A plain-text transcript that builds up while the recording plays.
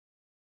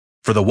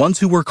For the ones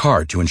who work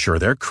hard to ensure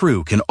their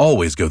crew can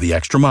always go the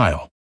extra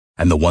mile,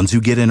 and the ones who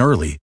get in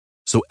early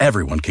so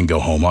everyone can go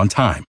home on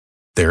time,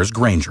 there's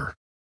Grainger,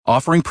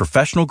 offering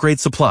professional-grade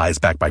supplies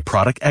backed by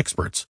product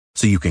experts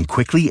so you can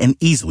quickly and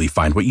easily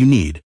find what you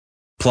need.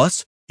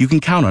 Plus, you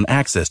can count on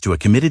access to a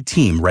committed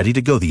team ready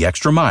to go the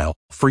extra mile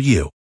for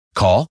you.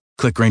 Call,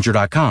 click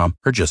Grainger.com,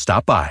 or just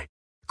stop by.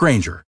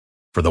 Grainger,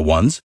 for the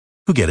ones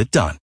who get it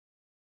done.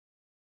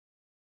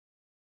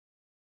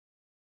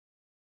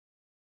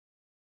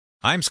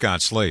 I'm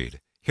Scott Slade.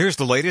 Here's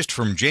the latest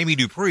from Jamie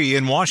Dupree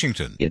in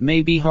Washington. It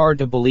may be hard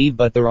to believe,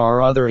 but there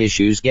are other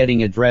issues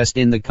getting addressed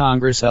in the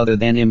Congress other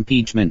than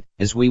impeachment,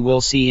 as we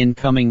will see in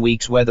coming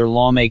weeks whether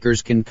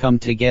lawmakers can come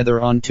together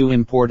on two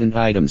important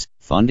items: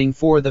 funding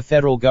for the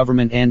federal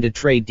government and a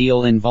trade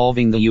deal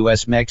involving the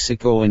U.S.,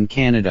 Mexico, and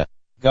Canada.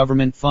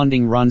 Government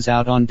funding runs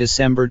out on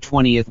December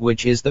 20th,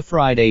 which is the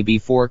Friday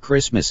before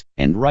Christmas,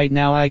 and right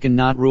now I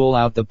cannot rule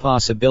out the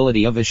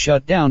possibility of a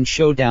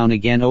showdown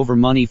again over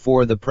money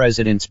for the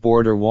president's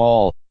border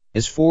wall.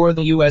 As for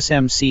the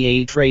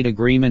USMCA trade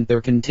agreement,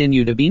 there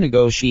continue to be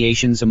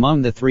negotiations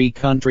among the three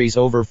countries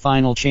over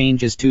final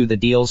changes to the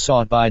deal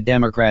sought by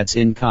Democrats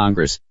in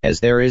Congress, as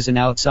there is an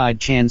outside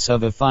chance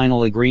of a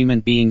final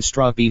agreement being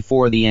struck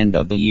before the end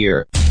of the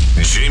year.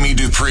 Jamie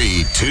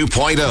Dupree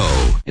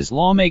 2.0. As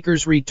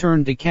lawmakers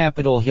return to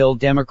Capitol Hill,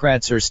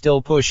 Democrats are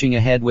still pushing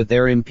ahead with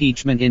their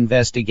impeachment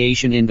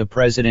investigation into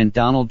President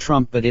Donald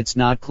Trump, but it's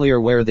not clear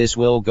where this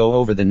will go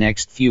over the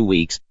next few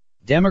weeks.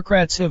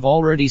 Democrats have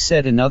already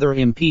set another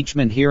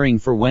impeachment hearing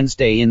for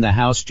Wednesday in the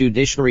House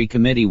Judiciary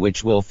Committee,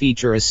 which will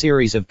feature a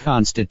series of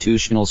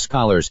constitutional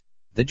scholars.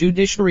 The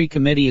Judiciary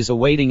Committee is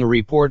awaiting a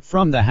report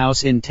from the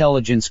House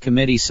Intelligence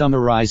Committee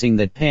summarizing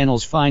that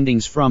panel's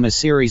findings from a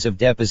series of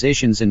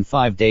depositions and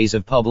 5 days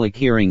of public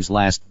hearings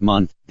last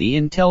month. The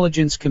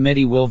Intelligence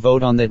Committee will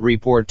vote on that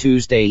report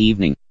Tuesday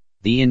evening.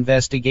 The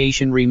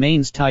investigation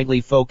remains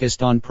tightly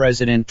focused on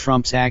President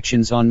Trump's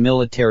actions on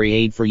military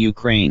aid for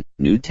Ukraine.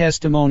 New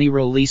testimony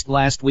released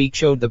last week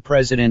showed the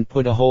president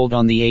put a hold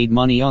on the aid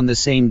money on the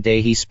same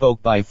day he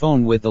spoke by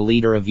phone with the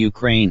leader of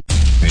Ukraine.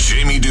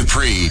 Jamie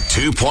Dupree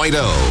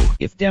 2.0.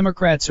 If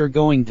Democrats are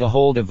going to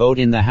hold a vote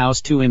in the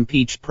House to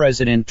impeach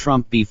President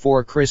Trump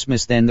before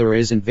Christmas, then there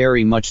isn't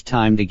very much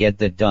time to get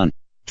that done.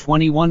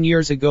 21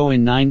 years ago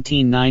in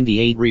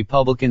 1998,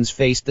 Republicans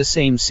faced the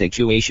same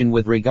situation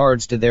with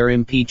regards to their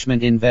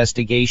impeachment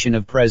investigation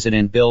of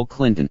President Bill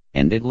Clinton,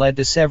 and it led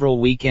to several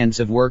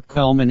weekends of work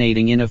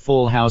culminating in a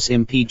full House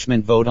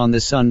impeachment vote on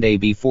the Sunday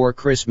before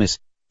Christmas.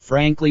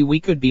 Frankly,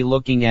 we could be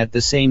looking at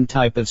the same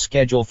type of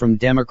schedule from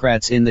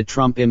Democrats in the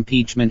Trump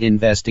impeachment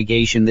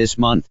investigation this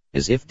month,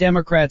 as if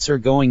Democrats are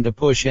going to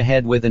push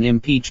ahead with an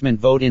impeachment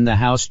vote in the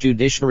House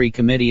Judiciary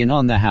Committee and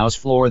on the House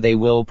floor, they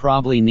will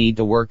probably need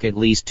to work at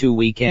least 2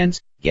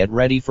 weekends. Get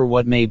ready for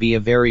what may be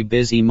a very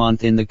busy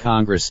month in the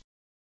Congress.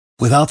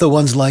 Without the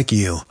ones like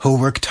you, who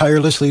work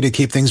tirelessly to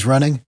keep things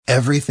running,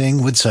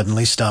 everything would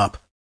suddenly stop.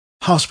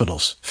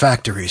 Hospitals,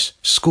 factories,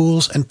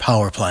 schools, and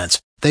power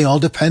plants, they all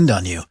depend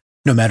on you.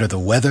 No matter the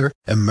weather,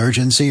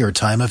 emergency, or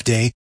time of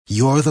day,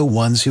 you're the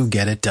ones who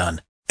get it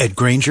done. At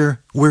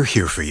Grainger, we're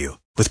here for you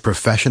with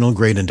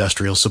professional-grade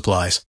industrial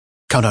supplies.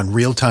 Count on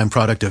real-time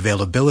product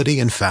availability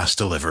and fast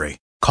delivery.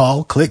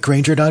 Call, click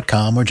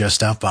Grainger.com, or just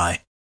stop by.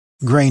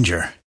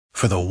 Grainger,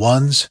 for the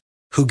ones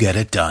who get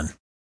it done.